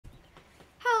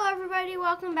everybody,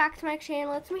 welcome back to my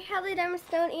channel. It's me, Hadley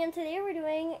Diamondstone, and today we're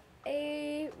doing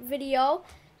a video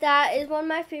that is one of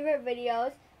my favorite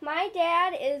videos. My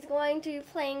dad is going to be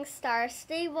playing Star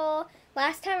Stable.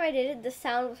 Last time I did it, the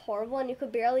sound was horrible and you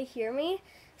could barely hear me.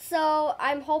 So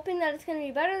I'm hoping that it's going to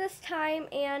be better this time,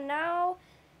 and now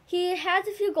he has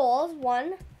a few goals.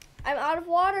 One, I'm out of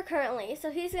water currently,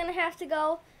 so he's going to have to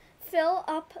go fill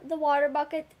up the water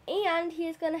bucket, and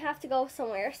he's going to have to go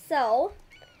somewhere. So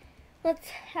let's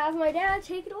have my dad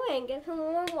take it away and give him a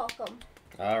warm welcome.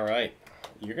 All right.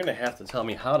 You're going to have to tell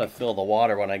me how to fill the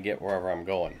water when I get wherever I'm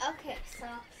going. Okay, so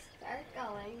start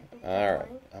going. All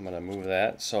right. I'm going to move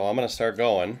that. So I'm going to start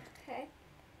going. Okay.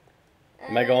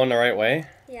 Am I going the right way?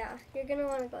 Yeah, you're going to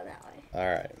want to go that way. All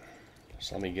right.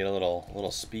 So let me get a little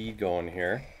speed going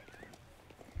here.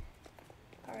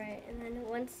 All right, and then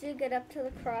once you get up to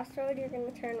the crossroad, you're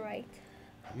going to turn right.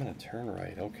 I'm going to turn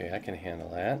right. Okay, I can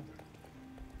handle that.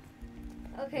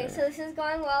 Okay, so this is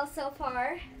going well so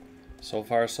far. So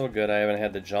far, so good. I haven't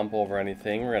had to jump over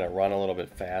anything. We're going to run a little bit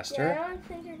faster. Yeah, I don't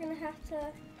think you're going to have to...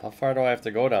 How far do I have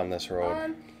to go down this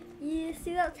road? You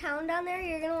see that town down there?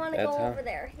 You're going to want to go over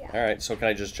there. Yeah. All right, so can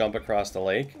I just jump across the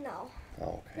lake? No.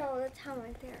 Oh, okay. No, the town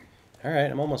right there. All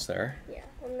right, I'm almost there. Yeah,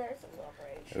 and there's a little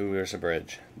bridge. Ooh, there's a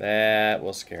bridge. That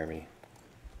will scare me.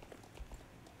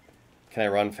 Can I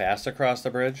run fast across the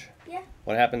bridge? Yeah.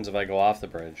 What happens if I go off the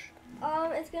bridge?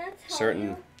 It's going to tell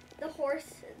you the horse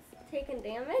is taking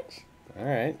damage. All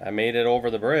right, I made it over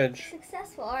the bridge.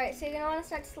 Successful. All right, so you're going to want to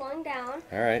start slowing down.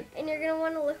 All right. And you're going to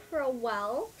want to look for a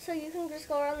well. So you can just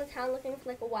go around the town looking for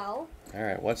like a well. All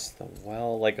right, what's the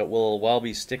well? Will a well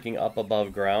be sticking up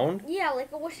above ground? Yeah,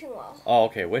 like a wishing well. Oh,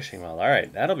 okay, wishing well. All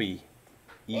right, that'll be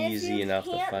easy enough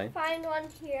to find. If you can't find one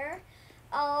here,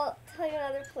 I'll tell you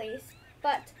another place.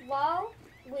 But while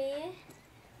we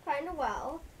find a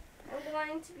well, I'm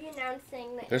going to be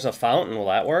announcing that... There's a fountain. Will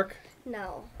that work?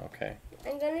 No. Okay.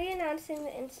 I'm going to be announcing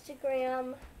the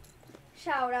Instagram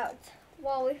shout-out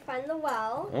while we find the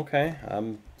well. Okay,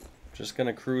 I'm just going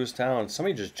to cruise town.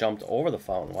 Somebody just jumped over the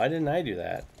fountain. Why didn't I do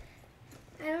that?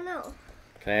 I don't know.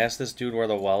 Can I ask this dude where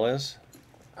the well is?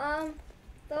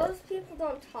 Those people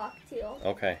don't talk to you.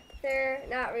 Okay. They're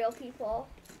not real people.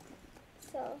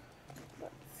 So,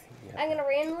 I'm going to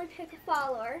randomly pick a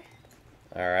follower.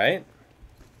 All right.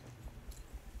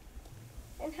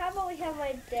 And how about we have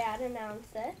my dad announce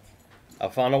it? I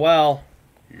found a well.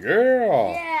 Yeah.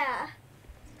 Yeah.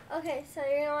 Okay, so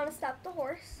you're going to want to stop the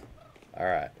horse. All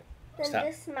right. Then Stop.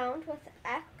 dismount with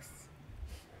X.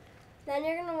 Then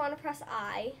you're going to want to press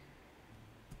I.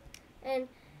 And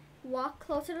walk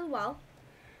closer to the well.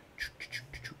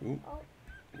 Ooh.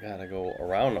 Gotta go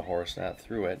around the horse, not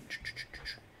through it.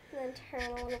 And then turn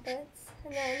a little bit.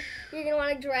 And then you're going to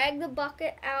want to drag the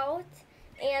bucket out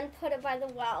and put it by the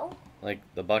well. Like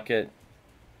the bucket,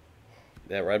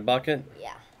 that red bucket?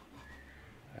 Yeah.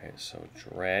 All right, so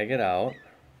drag it out.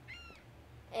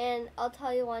 And I'll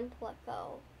tell you when to let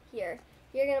go. Here.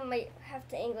 You're going to might have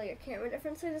to angle your camera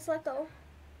different, so just let go.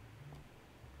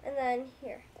 And then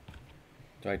here.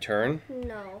 Do I turn?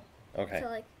 No. Okay. So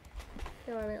like,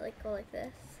 you want to like go like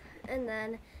this. And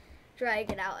then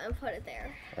drag it out and put it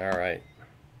there. All right.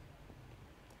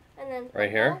 And then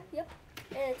right here? Yep.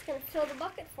 And it's going to fill the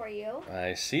bucket for you.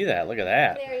 I see that. Look at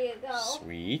that. There you go.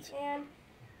 Sweet. And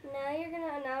now you're going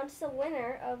to announce the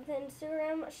winner of the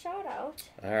Instagram shout-out.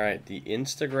 All right. The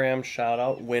Instagram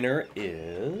shout-out winner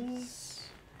is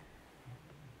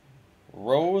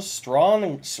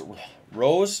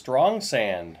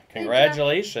Rose.Strongsand.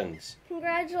 Congratulations.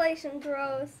 Congratulations,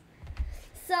 Rose.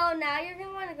 So now you're going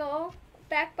to want to go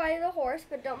back by the horse,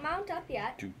 but don't mount up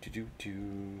yet.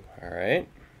 All right.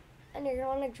 And you're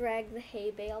going to want to drag the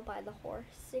hay bale by the horse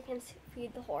so you can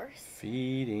feed the horse.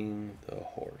 Feeding the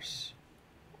horse.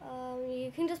 You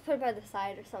can just put it by the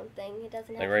side or something. It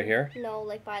doesn't have like right here? No,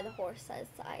 like by the horse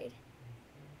side.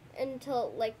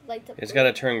 Until like the... It's got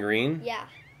to turn green? Yeah,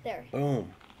 there.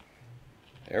 Boom.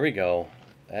 There we go.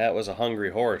 That was a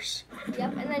hungry horse.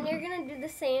 Yep, and then you're going to do the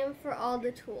same for all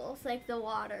the tools, like the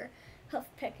water, hoof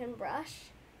pick, and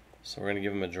brush. So we're going to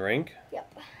give him a drink?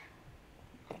 Yep.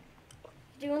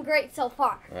 Doing great so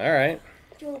far. All right.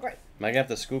 Doing great. Am I going to have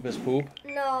to scoop his poop?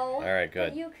 No. All right,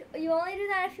 good. You only do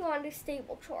that if you want to do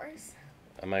stable chores.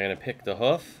 Am I going to pick the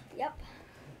hoof? Yep.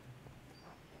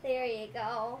 There you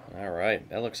go. All right.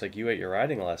 That looks like you at your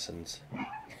riding lessons.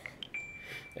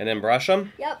 And then brush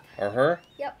him? Yep. Or her?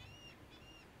 Yep.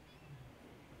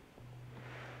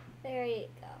 There you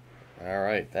go. All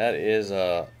right. That is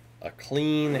a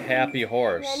clean, happy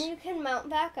horse. And then you can mount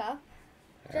back up.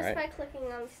 Just right. by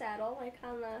clicking on the saddle, like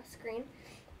on the screen.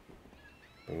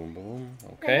 Boom, boom.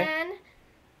 Okay. And then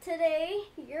today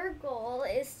your goal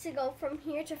is to go from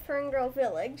here to Fern Grove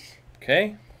Village.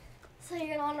 Okay. So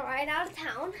you're going to ride out of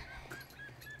town.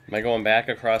 Am I going back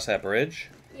across that bridge?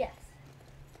 Yes.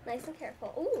 Nice and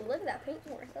careful. Ooh, look at that pink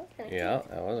horse. That was kind of Yeah,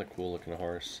 cute. that was a cool looking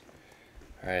horse.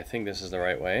 Alright, I think this is the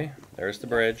right way. There's the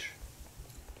bridge.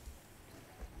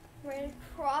 Right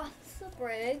across the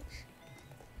bridge.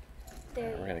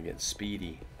 There. We're gonna get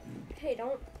speedy. Okay,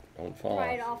 don't fall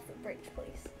ride off. off the bridge,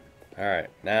 please. Alright,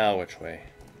 now which way?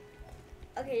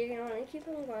 Okay, you're gonna want to keep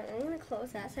on going. I'm gonna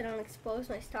close that so I don't expose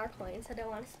my star coins I don't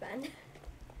want to spend.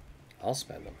 I'll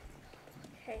spend them.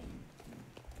 Okay.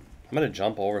 I'm gonna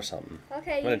jump over something.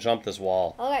 Okay. I'm gonna jump this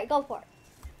wall. Alright, go for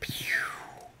it.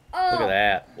 Oh. Look at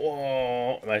that.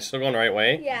 Whoa. Am I still going the right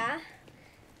way? Yeah.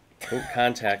 Oop,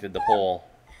 contacted the pole.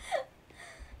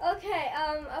 Okay,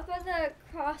 up at the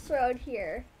crossroad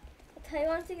here. I'll tell you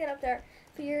once you get up there,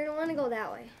 but you're gonna want to go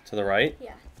that way. To the right?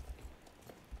 Yeah.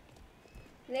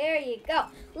 There you go.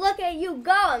 Look at you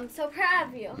go. I'm so proud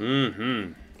of you.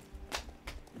 Mm-hmm.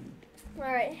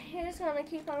 Alright, you're just gonna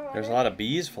keep on running. There's a lot of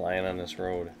bees flying on this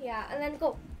road. Yeah, and then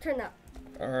go. Turn up.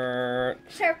 Sharp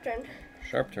Sharp turn.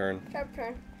 turn. Sharp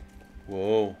turn.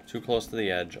 Whoa, too close to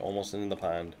the edge, almost into the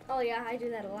pond. Oh yeah, I do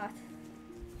that a lot.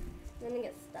 Then it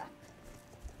gets stuck.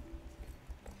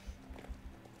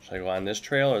 Should I go on this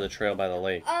trail or the trail by the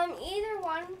lake? Either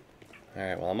one.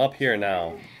 Alright, well I'm up here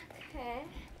now. Okay.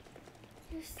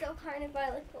 You're still kind of by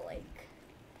like the lake.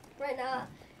 Right now,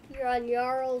 you're on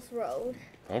Jarl's Road.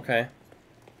 Okay.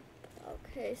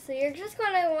 Okay, so you're just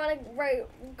gonna want to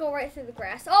go right through the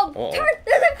grass. Oh, Uh-oh. turn!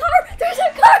 There's a car! There's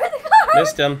a car! There's a car!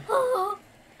 Missed him. Oh.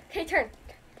 Okay, turn.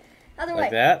 Other way.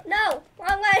 Like that? No,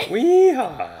 wrong way.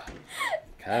 Wee-haw.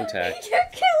 Contact. You're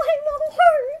killing the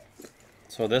horse.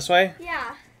 So this way?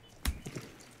 Yeah.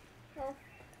 Oh,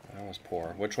 That was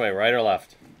poor. Which way, right or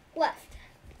left? left.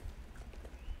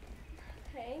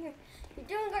 Okay, you're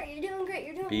doing great. You're doing great.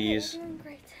 You're doing Bees. great. You're doing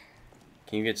great.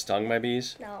 Can you get stung by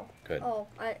bees? No. Good. Oh,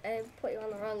 I put you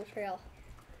on the wrong trail.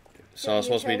 So I'm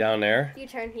supposed to be down there? You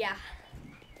turn, yeah.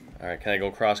 Alright, can I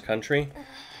go cross country?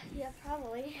 Yeah,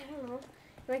 probably. I don't know.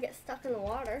 You might get stuck in the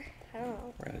water. I don't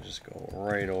know. We're gonna just go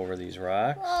right over these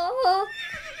rocks. Oh,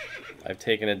 I've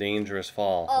taken a dangerous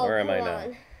fall. oh Where am I come now?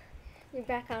 on. You're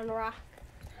back on the rock.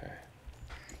 Okay.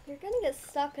 You're gonna get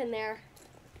stuck in there.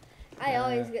 I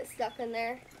always get stuck in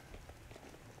there.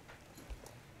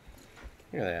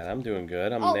 Look at that. I'm doing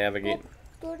good. I'm Oh, navigating.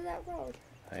 Go to that road.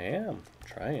 I am.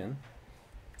 Trying.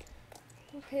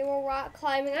 Okay, we're rock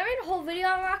climbing. I made a whole video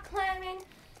on rock climbing.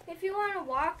 If you want to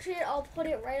watch it, I'll put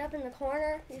it right up in the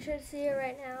corner. You should see it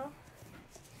right now.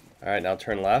 Alright, now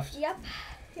turn left. Yep.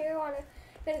 Here,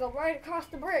 gonna go right across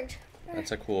the bridge.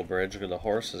 That's a cool bridge. The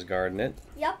horse is guarding it.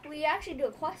 Yep, we actually do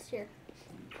a quest here.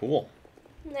 Cool.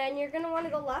 And then you're gonna want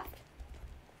to go left.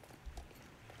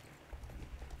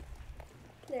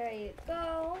 There you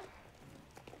go.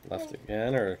 Left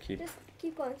again or keep. Just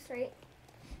keep going straight.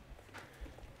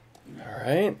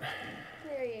 Alright.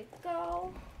 There you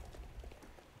go.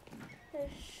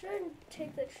 This should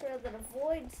take the trail that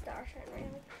avoids Starshine Ram.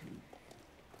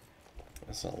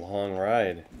 That's a long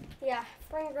ride. Yeah,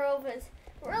 Fern Grove is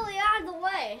really out of the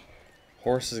way.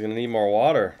 Horse is gonna need more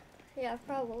water. Yeah,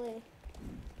 probably.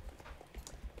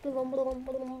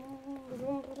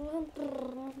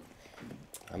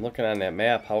 I'm looking on that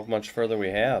map. How much further we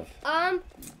have?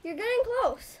 You're getting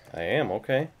close. I am.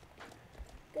 Okay.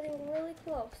 Getting really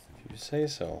close. If you say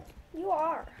so. You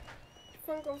are.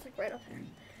 Fern Grove's like right up there.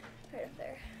 Right up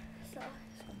there. So.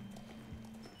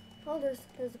 Oh, there's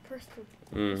a person.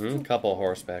 Mm-hmm. Couple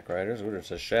horseback riders. Ooh,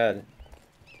 there's a shed.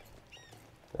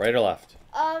 Right or left?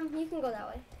 You can go that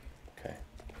way. Okay.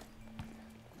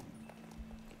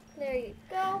 There you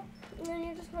go. And then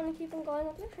you're just going to keep on going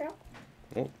up the trail.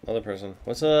 Oh, another person.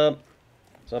 What's up?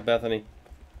 What's up, Bethany?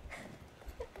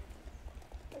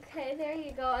 Okay, there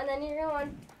you go. And then you're going to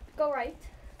want to go right.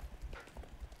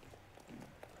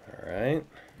 Alright.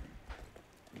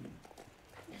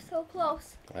 You're so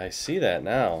close. I see that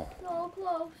now. So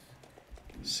close.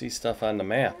 See stuff on the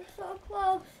map. You're so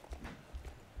close.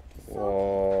 So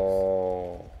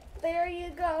Whoa. there you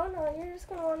go. Now you're just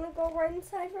going to want to go right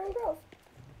inside Fern Grove.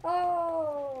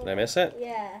 Oh. Did I miss it?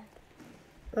 Yeah.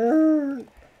 I'm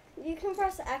You can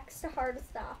press X to hard to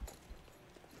stop.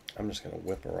 just going to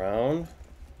whip around.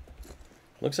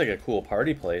 Looks like a cool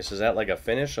party place. Is that like a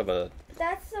finish of a...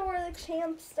 That's where the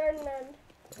champs start and end.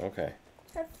 Okay.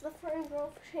 That's the Fern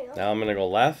Grove champ. Now I'm going to go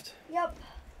left. Yep.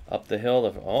 Up the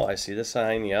hill. Oh, I see the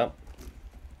sign. Yep.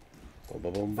 Boom,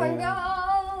 boom, boom, Fern boom.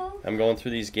 Grove. I'm going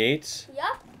through these gates.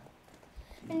 Yep.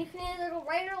 And you can either go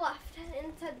right or left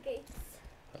inside the gates.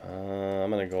 I'm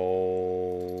going to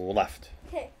go left.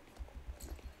 Okay.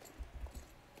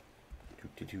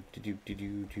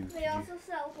 They also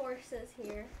sell horses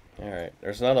here. Alright,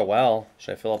 there's another well.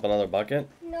 Should I fill up another bucket?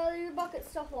 No, your bucket's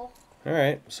still full.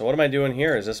 Alright, so what am I doing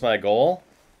here? Is this my goal?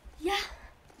 Yeah.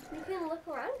 You can look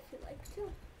around if you like to.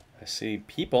 I see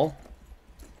people.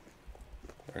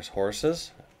 There's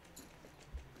horses.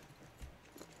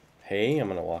 Hay, I'm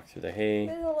gonna walk through the hay.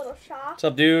 There's a little shop. What's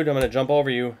up, dude? I'm gonna jump over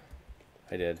you.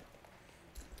 I did.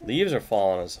 Leaves are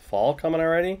falling. Is the fall coming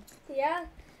already? Yeah.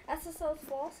 SSO's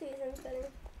fall season's getting.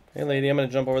 Hey, lady, I'm gonna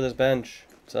jump over this bench.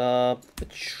 What's up?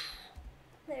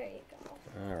 There you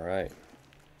go. Alright.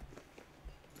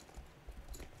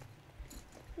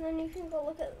 And then you can go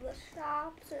look at the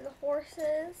shops or the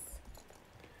horses.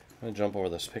 I'm gonna jump over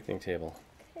this picnic table.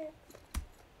 Okay.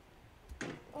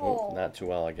 Oh, not too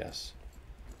well, I guess.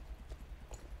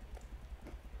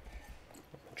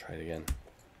 I'll try it again.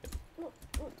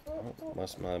 Oh,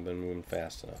 must not have been moving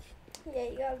fast enough. Yeah,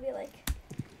 you gotta be like,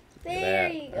 Look at there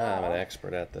that. you go. I'm an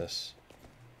expert at this.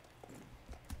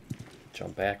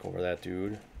 Jump back over that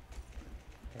dude.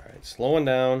 Alright, slowing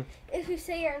down. If you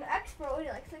say you're an expert, would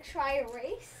you like to try a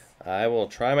race? I will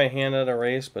try my hand at a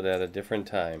race, but at a different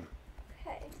time.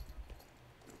 Okay.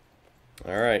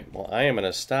 Alright, well, I am going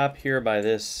to stop here by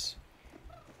this.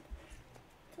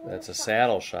 That's a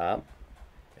saddle shop.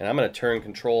 And I'm going to turn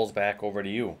controls back over to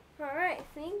you. Alright,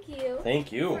 thank you.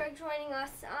 Thank you. For joining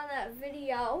us on that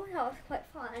video. That was quite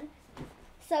fun.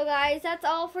 So guys, that's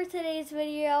all for today's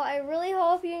video. I really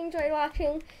hope you enjoyed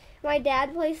watching my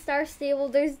dad play Star Stable.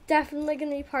 There's definitely going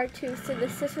to be part 2, so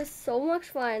this was so much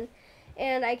fun.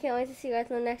 And I can't wait to see you guys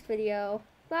in the next video.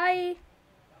 Bye!